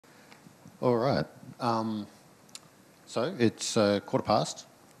All right. So it's 1:15.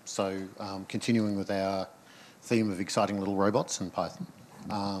 So continuing with our theme of exciting little robots in Python.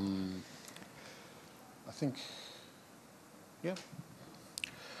 I think, yeah,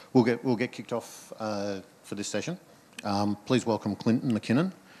 we'll get kicked off for this session. Please welcome Clinton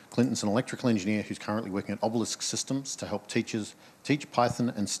McKinnon. Clinton's an electrical engineer who's currently working at Obelisk Systems to help teachers teach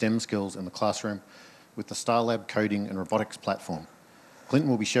Python and STEM skills in the classroom with the StarLAB coding and robotics platform. Clinton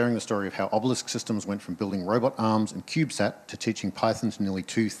will be sharing the story of how Obelisk Systems went from building robot arms and CubeSat to teaching Python to nearly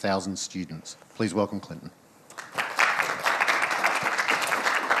 2,000 students. Please welcome Clinton.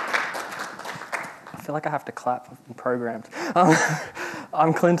 I feel like I have to clap. I've been programmed.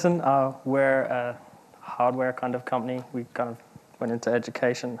 I'm Clinton. We're a hardware kind of company. We kind of went into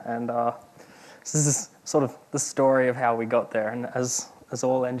education, and this is sort of the story of how we got there. And as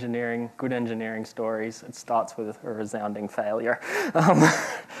all engineering, good engineering stories, it starts with a resounding failure.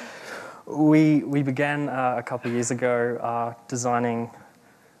 We began a couple of years ago designing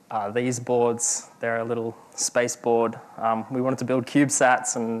these boards. They're a little space board. We wanted to build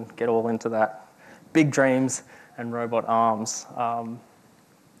CubeSats and get all into that. Big dreams and robot arms.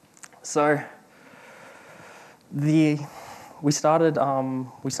 We started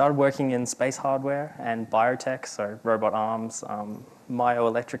working in space hardware and biotech, so robot arms,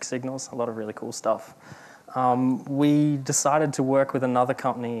 myoelectric signals, a lot of really cool stuff. We decided to work with another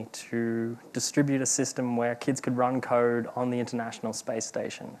company to distribute a system where kids could run code on the International Space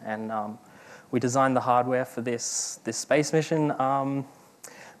Station, and we designed the hardware for this space mission.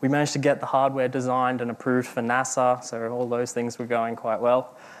 We managed to get the hardware designed and approved for NASA, so all those things were going quite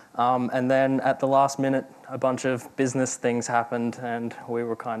well. And then at the last minute, a bunch of business things happened, and we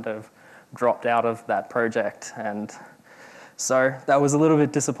were kind of dropped out of that project. And so that was a little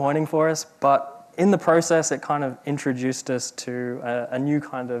bit disappointing for us, but in the process, it kind of introduced us to a new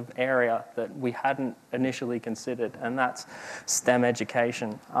kind of area that we hadn't initially considered, and that's STEM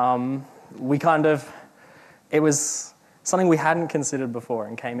education. It was something we hadn't considered before,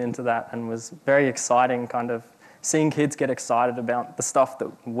 and came into that and was very exciting, kind of seeing kids get excited about the stuff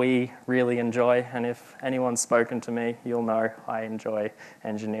that we really enjoy. And if anyone's spoken to me, you'll know I enjoy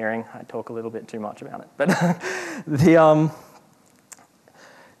engineering. I talk a little bit too much about it. But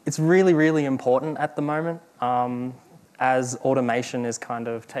it's really, really important at the moment as automation is kind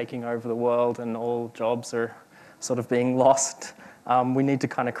of taking over the world and all jobs are sort of being lost. We need to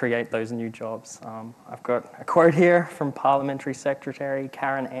kind of create those new jobs. I've got a quote here from Parliamentary Secretary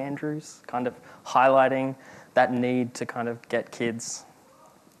Karen Andrews, kind of highlighting that need to kind of get kids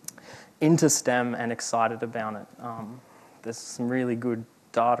into STEM and excited about it. There's some really good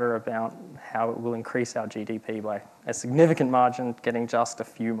data about how it will increase our GDP by a significant margin, getting just a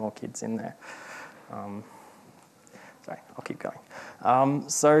few more kids in there. Sorry, I'll keep going.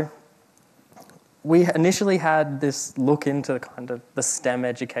 So we initially had this look into kind of the STEM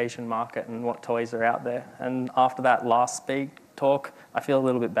education market and what toys are out there. And after that last talk, I feel a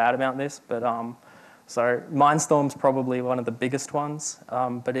little bit bad about this, but so Mindstorm's probably one of the biggest ones,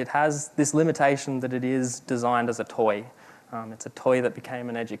 but it has this limitation that it is designed as a toy. It's a toy that became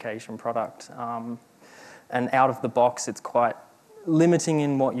an education product. And out of the box, it's quite limiting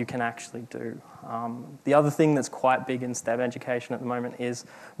in what you can actually do. The other thing that's quite big in STEM education at the moment is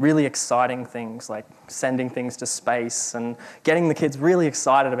really exciting things like sending things to space and getting the kids really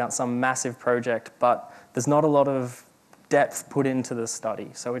excited about some massive project, but there's not a lot of depth put into the study.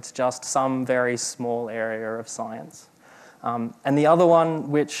 So it's just some very small area of science. And the other one,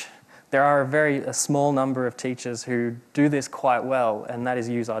 which there are a small number of teachers who do this quite well, and that is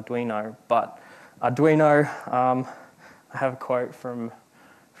use Arduino. But Arduino, I have a quote from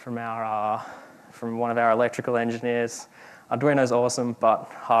one of our electrical engineers. Arduino's awesome, but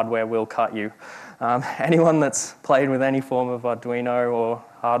hardware will cut you. Anyone that's played with any form of Arduino or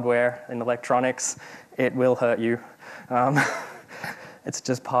hardware in electronics, it will hurt you. It's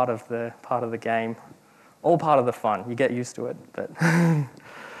just part of the game, all part of the fun. You get used to it. But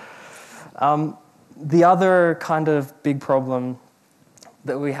the other kind of big problem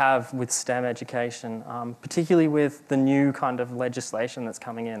that we have with STEM education, particularly with the new kind of legislation that's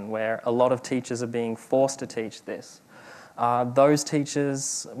coming in, where a lot of teachers are being forced to teach this. Those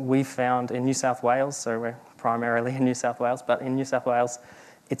teachers we found in New South Wales, so we're primarily in New South Wales, but in New South Wales,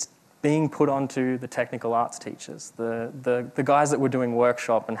 it's being put onto the technical arts teachers, the guys that were doing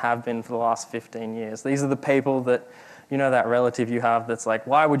workshop and have been for the last 15 years. These are the people that, you know, that relative you have that's like,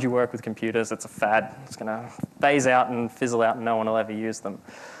 why would you work with computers? It's a fad. It's going to phase out and fizzle out and no one will ever use them.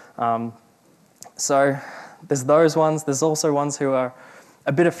 So there's those ones. There's also ones who are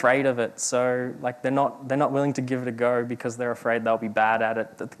a bit afraid of it. So like they're not willing to give it a go because they're afraid they'll be bad at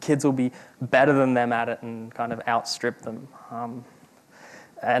it, that the kids will be better than them at it and kind of outstrip them.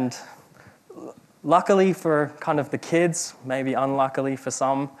 And luckily for kind of the kids, maybe unluckily for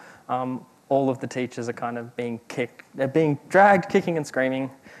some, all of the teachers are kind of they're being dragged kicking and screaming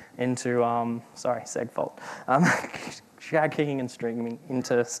into, sorry, seg fault, dragged kicking and screaming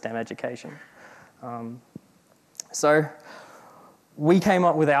into STEM education. So we came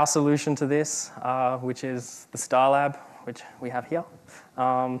up with our solution to this, which is the StarLAB, which we have here.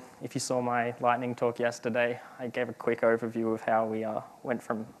 If you saw my lightning talk yesterday, I gave a quick overview of how we went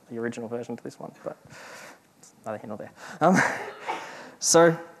from the original version to this one, but it's neither here nor there.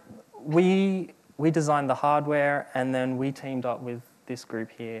 So we designed the hardware, and then we teamed up with this group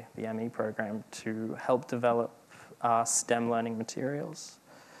here, the ME program, to help develop STEM learning materials.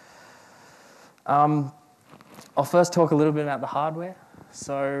 I'll first talk a little bit about the hardware.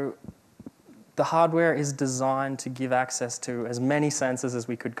 So the hardware is designed to give access to as many sensors as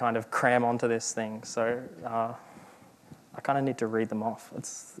we could kind of cram onto this thing. So I kind of need to read them off.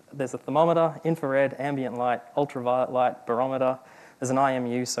 There's a thermometer, infrared, ambient light, ultraviolet light, barometer. There's an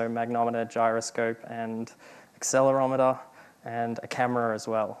IMU, so magnometer, gyroscope, and accelerometer, and a camera as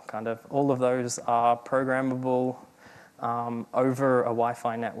well. Kind of all of those are programmable over a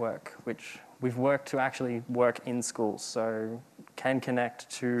Wi-Fi network, which we've worked to actually work in schools, so can connect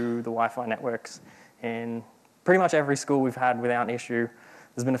to the Wi-Fi networks in pretty much every school we've had without issue.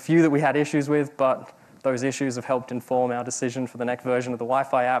 There's been a few that we had issues with, but those issues have helped inform our decision for the next version of the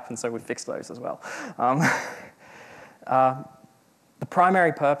Wi-Fi app, and so we've fixed those as well. The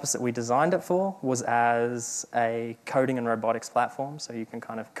primary purpose that we designed it for was as a coding and robotics platform, so you can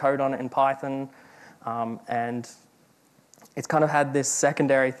kind of code on it in Python, and it's kind of had this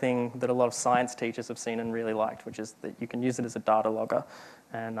secondary thing that a lot of science teachers have seen and really liked, which is that you can use it as a data logger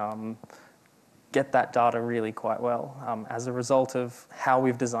and get that data really quite well. As a result of how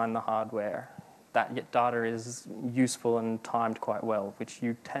we've designed the hardware, that data is useful and timed quite well, which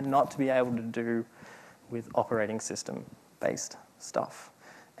you tend not to be able to do with operating system-based stuff.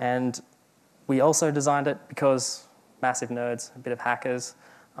 And we also designed it because massive nerds, a bit of hackers.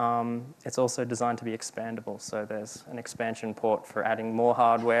 It's also designed to be expandable, so there's an expansion port for adding more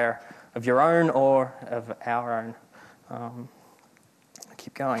hardware of your own or of our own. I'll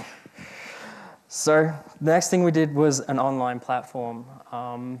keep going. So the next thing we did was an online platform.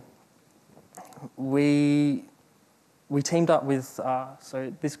 We teamed up with,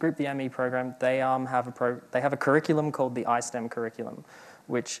 so this group, the ME program, they have a curriculum called the iSTEM curriculum,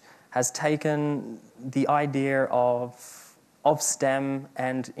 which has taken the idea of STEM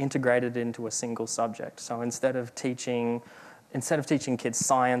and integrated into a single subject. So instead of teaching kids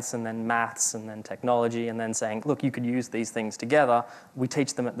science and then maths and then technology and then saying, look, you could use these things together, we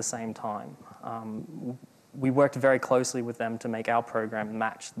teach them at the same time. We worked very closely with them to make our program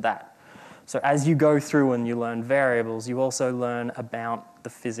match that. So as you go through and you learn variables, you also learn about the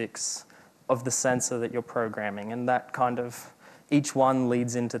physics of the sensor that you're programming, and that kind of, each one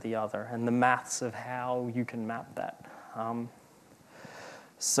leads into the other, and the maths of how you can map that.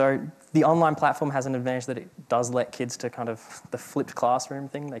 So the online platform has an advantage that it does let kids to kind of the flipped classroom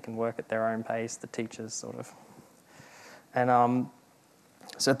thing. They can work at their own pace, the teachers sort of. And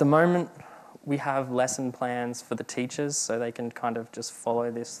so at the moment, we have lesson plans for the teachers so they can kind of just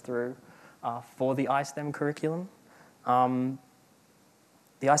follow this through for the iSTEM curriculum.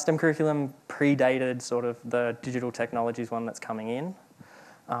 The iSTEM curriculum predated sort of the digital technologies one that's coming in.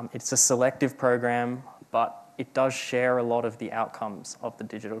 It's a selective program, but it does share a lot of the outcomes of the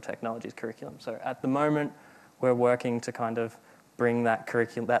digital technologies curriculum. So at the moment, we're working to kind of bring that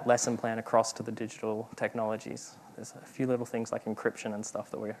curriculum, that lesson plan across to the digital technologies. There's a few little things like encryption and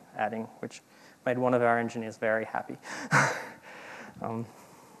stuff that we're adding, which made one of our engineers very happy.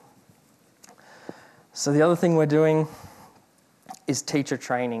 So the other thing we're doing is teacher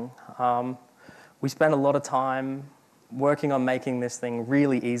training. We spent a lot of time working on making this thing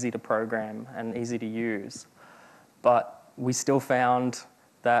really easy to program and easy to use. But we still found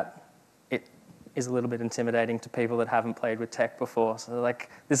that it is a little bit intimidating to people that haven't played with tech before. So they're like,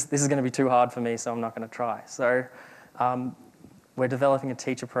 this is going to be too hard for me, so I'm not going to try. So we're developing a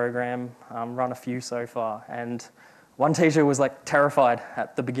teacher program, run a few so far. And one teacher was like terrified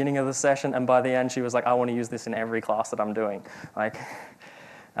at the beginning of the session, and by the end she was like, I want to use this in every class that I'm doing. Like,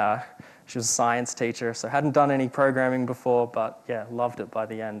 she was a science teacher, so hadn't done any programming before, but yeah, loved it by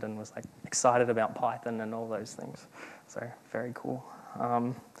the end and was like excited about Python and all those things. So very cool.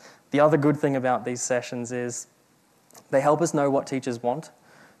 The other good thing about these sessions is they help us know what teachers want,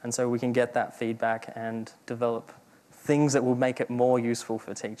 and so we can get that feedback and develop things that will make it more useful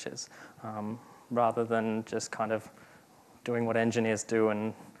for teachers, rather than just kind of doing what engineers do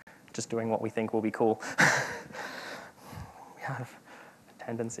and just doing what we think will be cool. We have a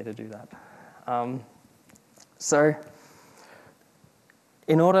tendency to do that. So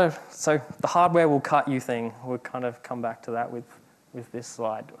the hardware will cut you thing, we'll kind of come back to that with this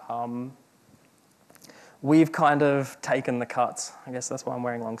slide. We've kind of taken the cuts. I guess that's why I'm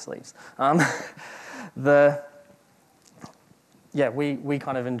wearing long sleeves. We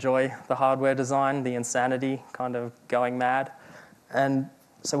kind of enjoy the hardware design, the insanity, kind of going mad. And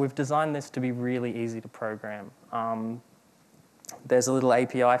so we've designed this to be really easy to program. There's a little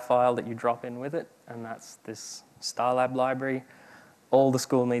API file that you drop in with it, and that's this StarLAB library. All the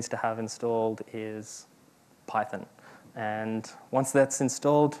school needs to have installed is Python. And once that's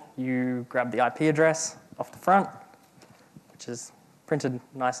installed, you grab the IP address off the front, which is printed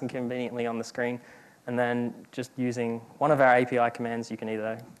nice and conveniently on the screen. And then just using one of our API commands, you can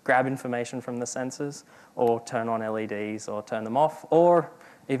either grab information from the sensors or turn on LEDs or turn them off or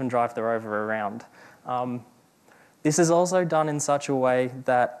even drive the rover around. This is also done in such a way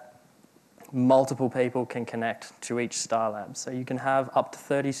that multiple people can connect to each StarLAB. So you can have up to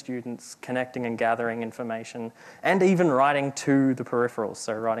 30 students connecting and gathering information and even writing to the peripherals,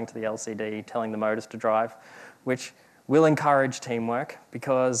 so writing to the LCD, telling the motors to drive, which will encourage teamwork,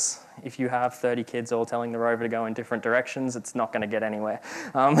 because if you have 30 kids all telling the rover to go in different directions, it's not going to get anywhere.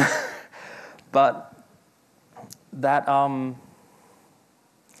 But that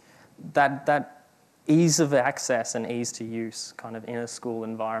ease of access and ease to use kind of in a school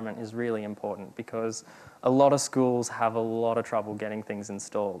environment is really important, because a lot of schools have a lot of trouble getting things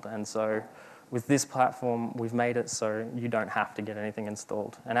installed. And so with this platform, we've made it so you don't have to get anything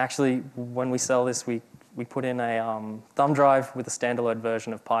installed. And actually, when we sell this, we put in a thumb drive with a standalone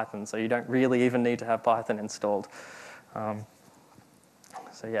version of Python, so you don't really even need to have Python installed.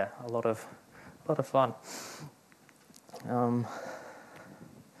 So yeah, a lot of fun.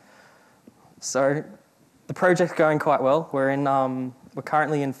 So the project's going quite well. We're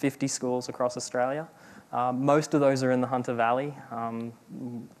currently in 50 schools across Australia. Most of those are in the Hunter Valley.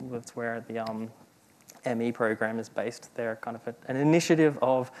 That's where the ME program is based. They're kind of an initiative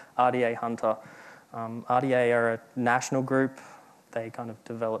of RDA Hunter. RDA are a national group. They kind of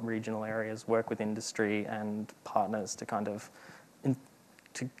develop regional areas, work with industry and partners to kind of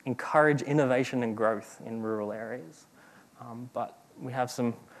to encourage innovation and growth in rural areas. But we have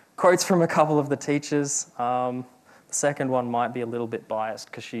some quotes from a couple of the teachers. The second one might be a little bit biased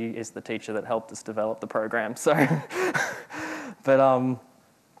because she is the teacher that helped us develop the program. So, but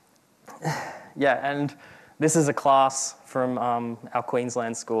yeah, and this is a class from our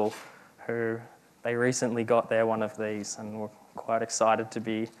Queensland school who they recently got their one of these, and we're quite excited to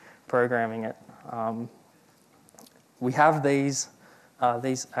be programming it. We have these.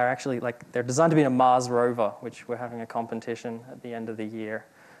 These are actually they're designed to be in a Mars rover, which we're having a competition at the end of the year,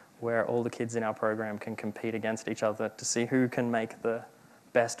 where all the kids in our program can compete against each other to see who can make the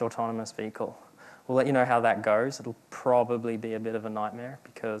best autonomous vehicle. We'll let you know how that goes. It'll probably be a bit of a nightmare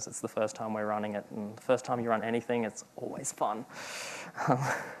because it's the first time we're running it, and the first time you run anything, it's always fun.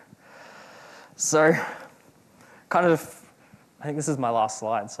 So, kind of, I think this is my last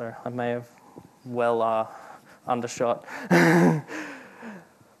slide, so I may have well undershot.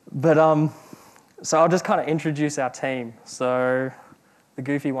 But, so I'll just kind of introduce our team. So, the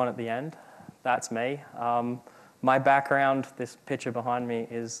goofy one at the end, that's me. My background, this picture behind me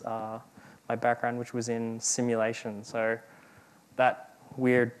is my background, which was in simulation. So that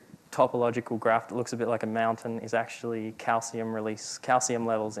weird topological graph that looks a bit like a mountain is actually calcium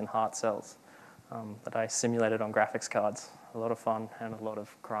levels in heart cells that I simulated on graphics cards. A lot of fun and a lot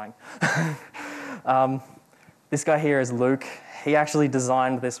of crying. This guy here is Luke. He actually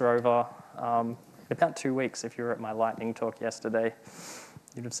designed this rover in about 2 weeks. If you were at my lightning talk yesterday,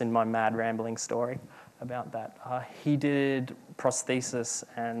 you'd have seen my mad rambling story about that. He did prosthesis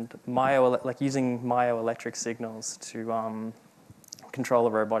and using myoelectric signals to control a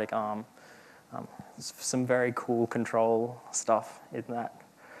robotic arm. Some very cool control stuff in that.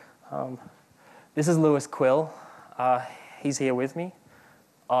 This is Lewis Quill. He's here with me.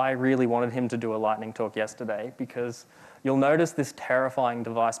 I really wanted him to do a lightning talk yesterday because you'll notice this terrifying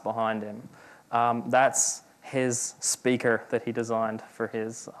device behind him. That's his speaker that he designed for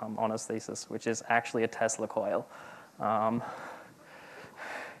his honours thesis, which is actually a Tesla coil. I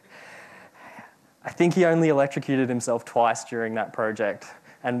think he only electrocuted himself twice during that project,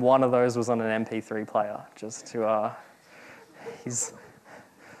 and one of those was on an MP3 player, just to,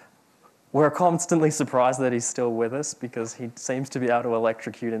 we're constantly surprised that he's still with us because he seems to be able to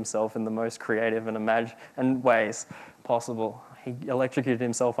electrocute himself in the most creative and ways. possible. He electrocuted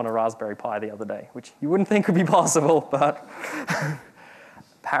himself on a Raspberry Pi the other day, which you wouldn't think would be possible, but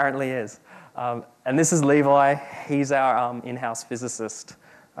apparently is. And this is Levi. He's our in-house physicist.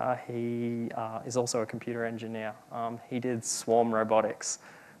 He is also a computer engineer. He did swarm robotics,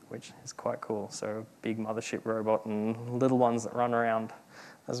 which is quite cool. So big mothership robot and little ones that run around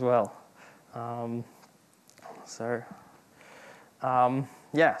as well.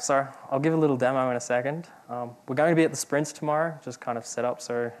 Yeah, so I'll give a little demo in a second. We're going to be at the sprints tomorrow, just kind of set up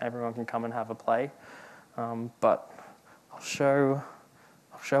so everyone can come and have a play. But I'll show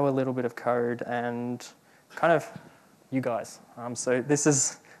a little bit of code and kind of you guys. So this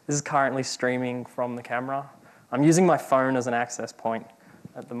is currently streaming from the camera. I'm using my phone as an access point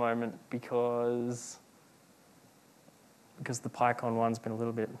at the moment because the PyCon one's been a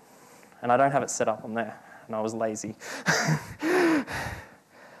little bit, and I don't have it set up on there, and I was lazy.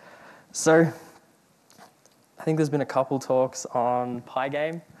 So I think there's been a couple talks on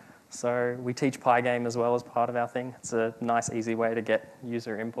Pygame. So we teach Pygame as well as part of our thing. It's a nice, easy way to get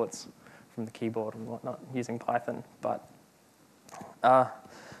user inputs from the keyboard and whatnot using Python. But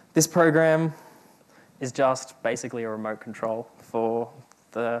this program is just basically a remote control for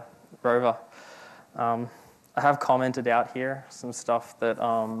the rover. I have commented out here some stuff that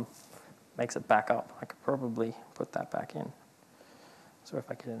makes it back up. I could probably put that back in. So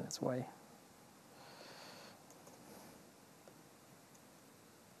if I get in its way.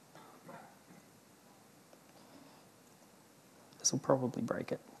 This will probably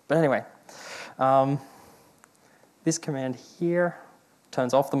break it. But anyway, this command here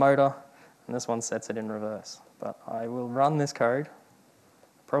turns off the motor, and this one sets it in reverse. But I will run this code.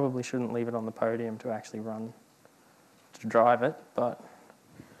 Probably shouldn't leave it on the podium to actually run, to drive it, but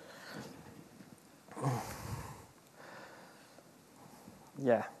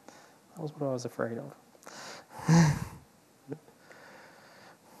yeah, that was what I was afraid of.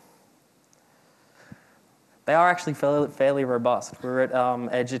 They are actually fairly robust. We were at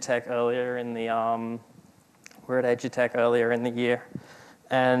Edutech earlier in the year,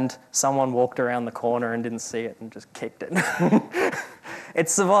 and someone walked around the corner and didn't see it and just kicked it. It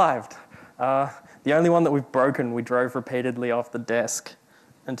survived. The only one that we've broken, we drove repeatedly off the desk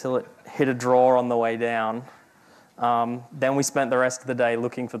until it hit a drawer on the way down. Then we spent the rest of the day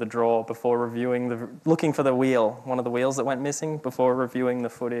looking for the drawer before looking for the wheel, one of the wheels that went missing, before reviewing the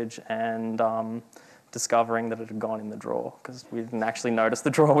footage and discovering that it had gone in the drawer because we didn't actually notice the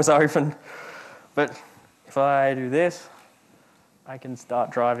drawer was open. But if I do this, I can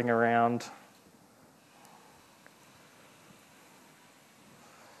start driving around.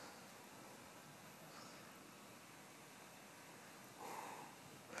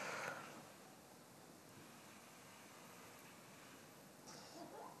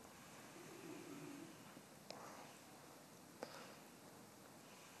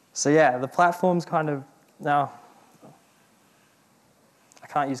 So yeah, the platform's kind of, now, I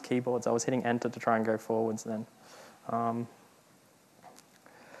can't use keyboards. I was hitting enter to try and go forwards then. So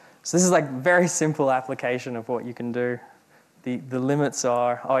this is like very simple application of what you can do. The limits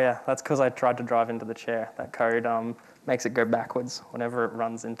are, oh yeah, that's because I tried to drive into the chair. That code makes it go backwards whenever it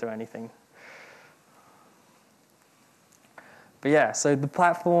runs into anything. But yeah, so the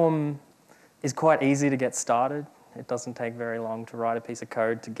platform is quite easy to get started. It doesn't take very long to write a piece of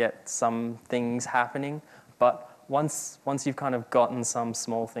code to get some things happening. But once you've kind of gotten some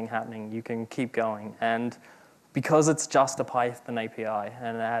small thing happening, you can keep going. And because it's just a Python API,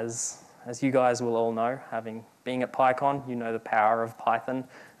 and as you guys will all know, being at PyCon, you know the power of Python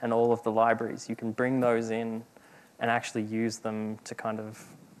and all of the libraries. You can bring those in and actually use them to kind of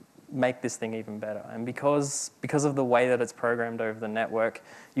make this thing even better. And because of the way that it's programmed over the network,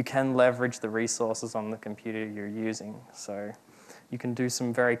 you can leverage the resources on the computer you're using. So you can do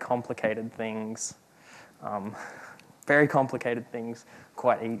some very complicated things,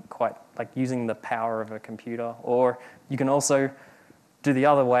 quite like using the power of a computer. Or you can also do the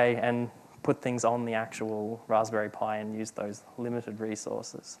other way and put things on the actual Raspberry Pi and use those limited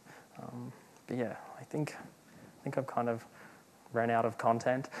resources. But yeah, I think I've kind of ran out of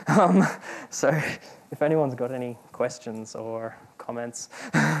content. So if anyone's got any questions or comments.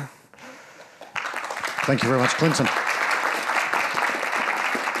 Thank you very much, Clinton.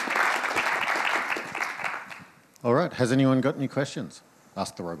 All right, has anyone got any questions?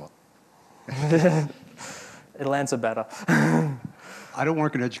 Ask the robot. It'll answer better. I don't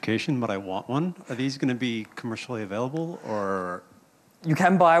work in education, but I want one. Are these going to be commercially available, or? You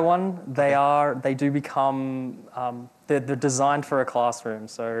can buy one. They do become, they're designed for a classroom.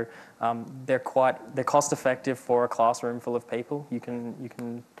 So they're cost effective for a classroom full of people. You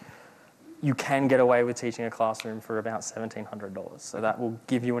can you can get away with teaching a classroom for about $1,700. So that will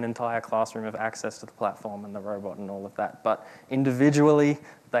give you an entire classroom of access to the platform and the robot and all of that. But individually,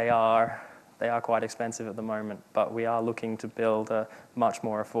 they are quite expensive at the moment. But we are looking to build a much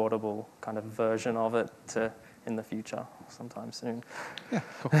more affordable kind of version of it in the future, sometime soon. Yeah,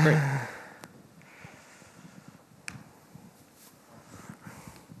 cool. Great.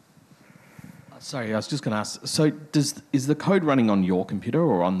 Sorry, I was just going to ask, so is the code running on your computer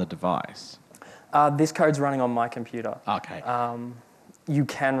or on the device? This code's running on my computer. Okay. You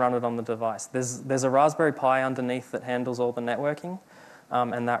can run it on the device. There's a Raspberry Pi underneath that handles all the networking,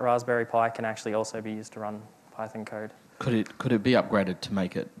 and that Raspberry Pi can actually also be used to run Python code. Could it be upgraded to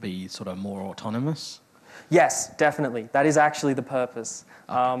make it be sort of more autonomous? Yes, definitely. That is actually the purpose.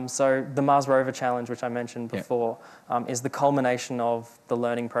 So the Mars Rover Challenge, which I mentioned before, is the culmination of the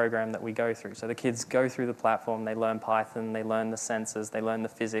learning program that we go through. So the kids go through the platform, they learn Python, they learn the sensors, they learn the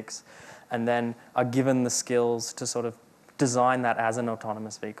physics, and then are given the skills to sort of design that as an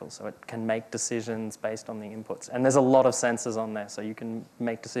autonomous vehicle. So it can make decisions based on the inputs. And there's a lot of sensors on there, so you can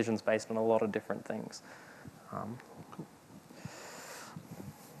make decisions based on a lot of different things.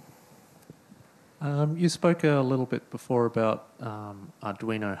 You spoke a little bit before about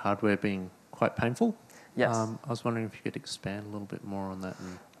Arduino hardware being quite painful. Yes. I was wondering if you could expand a little bit more on that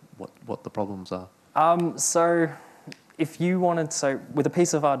and what the problems are. So if you wanted, with a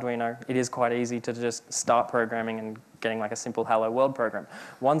piece of Arduino, it is quite easy to just start programming and getting like a simple Hello World program.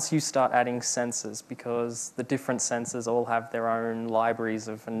 Once you start adding sensors, because the different sensors all have their own libraries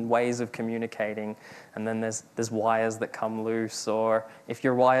and ways of communicating, and then there's wires that come loose, or if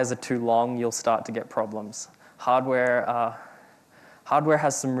your wires are too long, you'll start to get problems. Hardware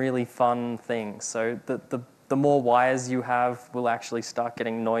has some really fun things. So the more wires you have will actually start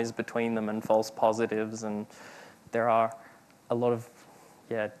getting noise between them and false positives, and there are a lot of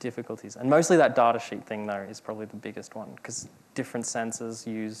difficulties. And mostly that data sheet thing, though, is probably the biggest one, because different sensors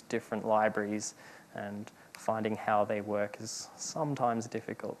use different libraries, and finding how they work is sometimes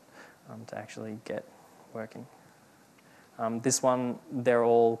difficult to actually get working. This one, they're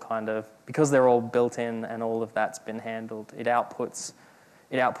all because they're all built in and all of that's been handled, it outputs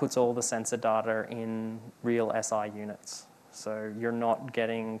all the sensor data in real SI units. So you're not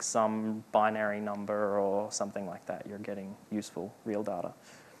getting some binary number or something like that. You're getting useful real data.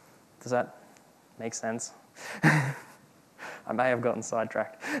 Does that make sense? I may have gotten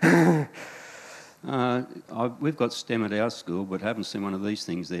sidetracked. We've got STEM at our school, but haven't seen one of these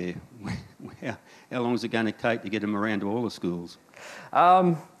things there. How long is it going to take to get them around to all the schools?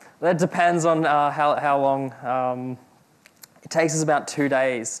 That depends on how long. It takes us about 2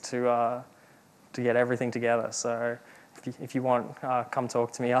 days to get everything together. So if you want, come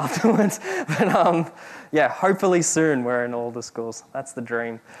talk to me afterwards. But hopefully soon we're in all the schools. That's the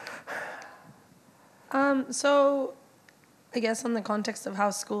dream. So I guess on the context of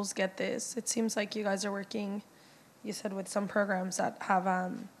how schools get this, it seems like you guys are working, you said, with some programs that have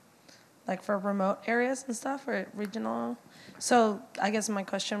like for remote areas and stuff, or regional. So I guess my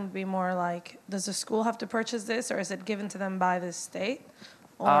question would be more like, does the school have to purchase this, or is it given to them by the state?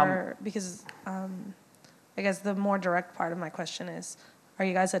 Or because I guess the more direct part of my question is, are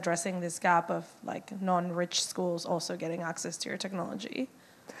you guys addressing this gap of like non-rich schools also getting access to your technology?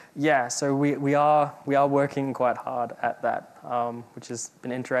 Yeah, so we are working quite hard at that, which has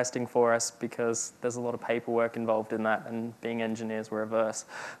been interesting for us because there's a lot of paperwork involved in that, and being engineers, we're averse.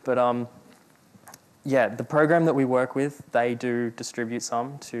 But the program that we work with, they do distribute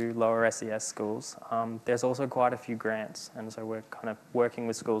some to lower SES schools. There's also quite a few grants, and so we're kind of working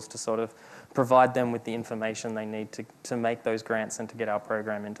with schools to sort of provide them with the information they need to make those grants and to get our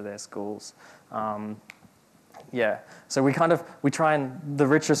program into their schools. So we try and, the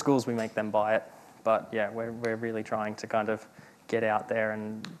richer schools, we make them buy it. But yeah, we're really trying to kind of get out there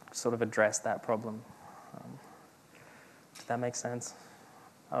and sort of address that problem. Does that make sense?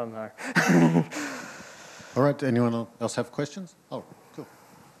 I don't know. All right, anyone else have questions? Oh, cool.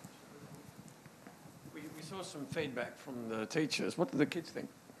 We saw some feedback from the teachers. What do the kids think?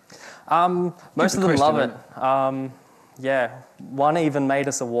 Most of them love it. One even made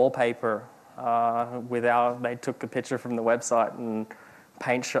us a wallpaper they took a picture from the website and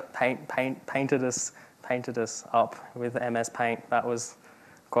painted us up with MS Paint. That was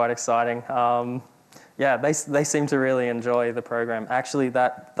quite exciting. They seem to really enjoy the program. Actually,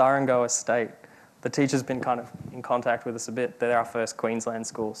 that Thuringoa Estate, the teacher's been kind of in contact with us a bit. They're our first Queensland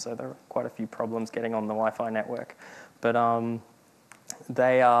school, so there are quite a few problems getting on the Wi-Fi network. But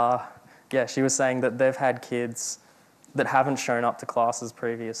she was saying that they've had kids that haven't shown up to classes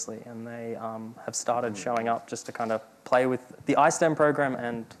previously, and they have started showing up just to kind of play with the iSTEM program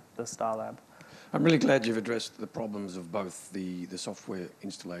and the StarLAB. I'm really glad you've addressed the problems of both the software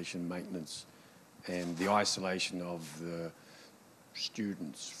installation, maintenance, and the isolation of the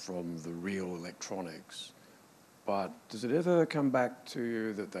students from the real electronics. But does it ever come back to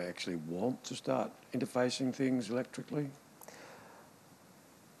you that they actually want to start interfacing things electrically?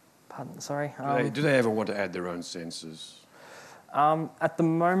 Pardon, sorry? Do they ever want to add their own sensors? At the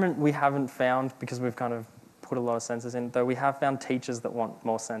moment, we haven't found, because we've kind of put a lot of sensors in, though we have found teachers that want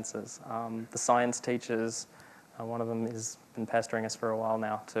more sensors. The science teachers, one of them has been pestering us for a while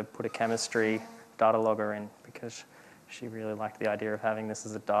now to put a chemistry data logger in, because she really liked the idea of having this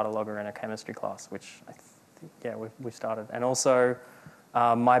as a data logger in a chemistry class, which I think, yeah, we've started. And also,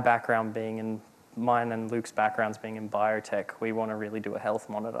 my background being in, mine and Luke's backgrounds being in biotech, we want to really do a health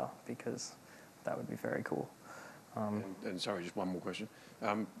monitor, because that would be very cool. And sorry, just one more question.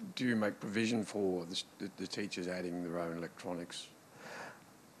 Do you make provision for the teachers adding their own electronics?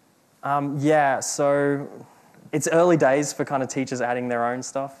 Yeah, so it's early days for kind of teachers adding their own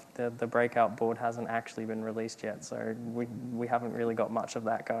stuff. The breakout board hasn't actually been released yet, so we haven't really got much of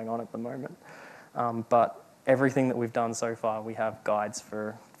that going on at the moment. But everything that we've done so far, we have guides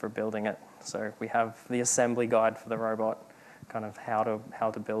for building it. So we have the assembly guide for the robot, kind of how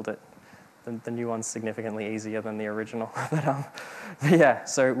to build it. The new one's significantly easier than the original. But yeah,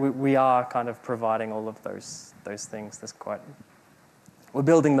 so we are kind of providing all of those things. We're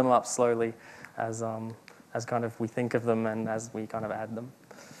building them up slowly as kind of we think of them and as we kind of add them.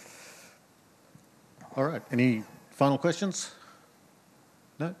 All right. Any final questions?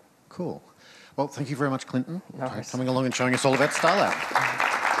 No? Cool. Well, thank you very much, Clinton, for coming along and showing us all about StarLAB.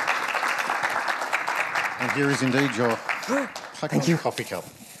 And here is indeed your PyCon coffee cup.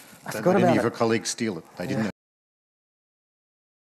 Don't let any of your colleagues steal it. They didn't